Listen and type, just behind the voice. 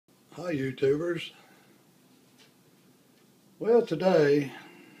Hi YouTubers. Well, today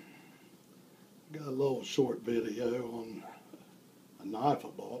I got a little short video on a knife I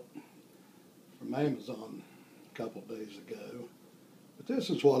bought from Amazon a couple days ago. But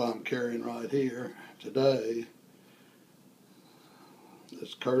this is what I'm carrying right here today.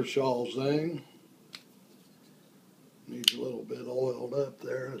 This Kershaw Zing. Needs a little bit oiled up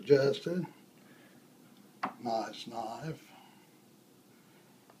there and adjusted. Nice knife.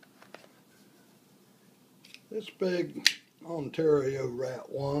 This big Ontario Rat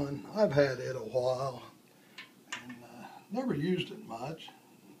 1, I've had it a while and never used it much,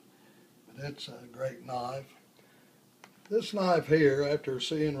 but it's a great knife. This knife here, after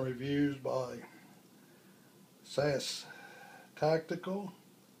seeing reviews by SAS Tactical,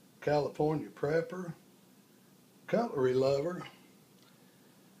 California Prepper, Cutlery Lover,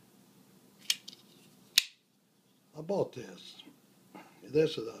 I bought this.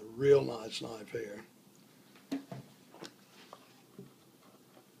 This is a real nice knife here.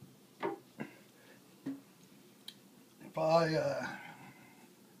 If I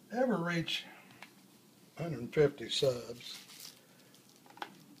ever reach 150 subs,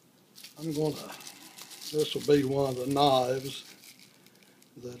 this will be one of the knives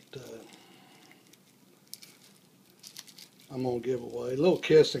that I'm going to give away. A little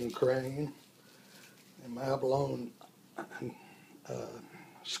kissing crane and abalone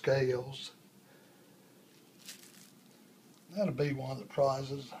scales. That'll be one of the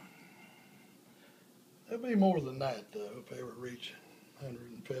prizes. There'll be more than that though if I ever reach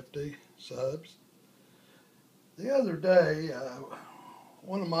 150 subs. The other day,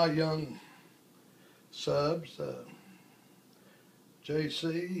 one of my young subs,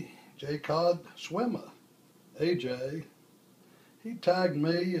 J-Cod Swimmer, AJ, he tagged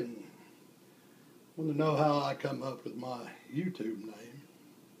me and wanted to know how I come up with my YouTube name.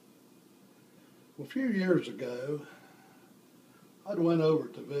 Well, a few years ago, I went over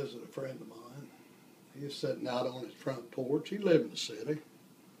to visit a friend of mine. He was sitting out on his front porch. He lived in the city.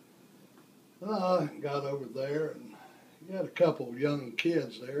 And I got over there, and he had a couple of young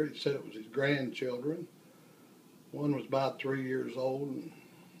kids there. He said it was his grandchildren. One was about 3 years old, and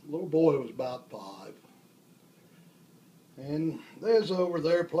the little boy was about 5. And they was over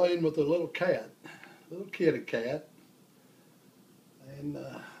there playing with a little cat, little kitty cat. And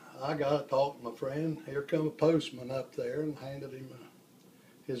I got to talk to my friend. Here come a postman up there and handed him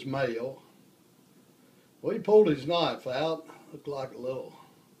his mail. Well, he pulled his knife out. Looked like a little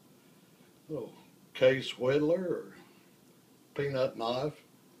case whittler or peanut knife.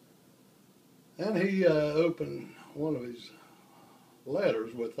 And he opened one of his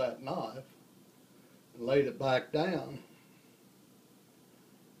letters with that knife and laid it back down.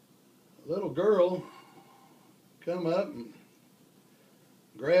 A little girl come up and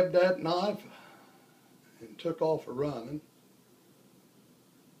grabbed that knife and took off running.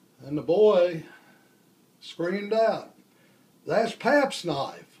 And the boy screamed out, "That's Pap's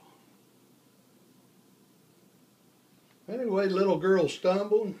knife." Anyway, little girl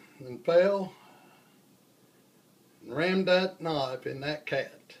stumbled and fell and rammed that knife in that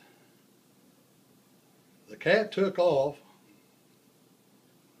cat. The cat took off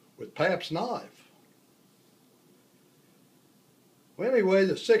with Pap's knife. Well, anyway,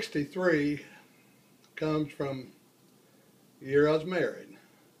 the 63 comes from the year I was married.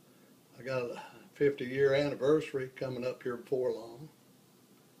 I got a 50-year anniversary coming up here before long.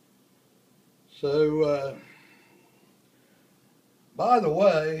 So, by the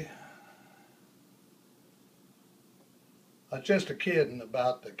way, I was just kidding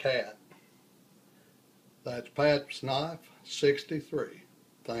about the cat. That's Pap's Knife 63.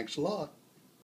 Thanks a lot.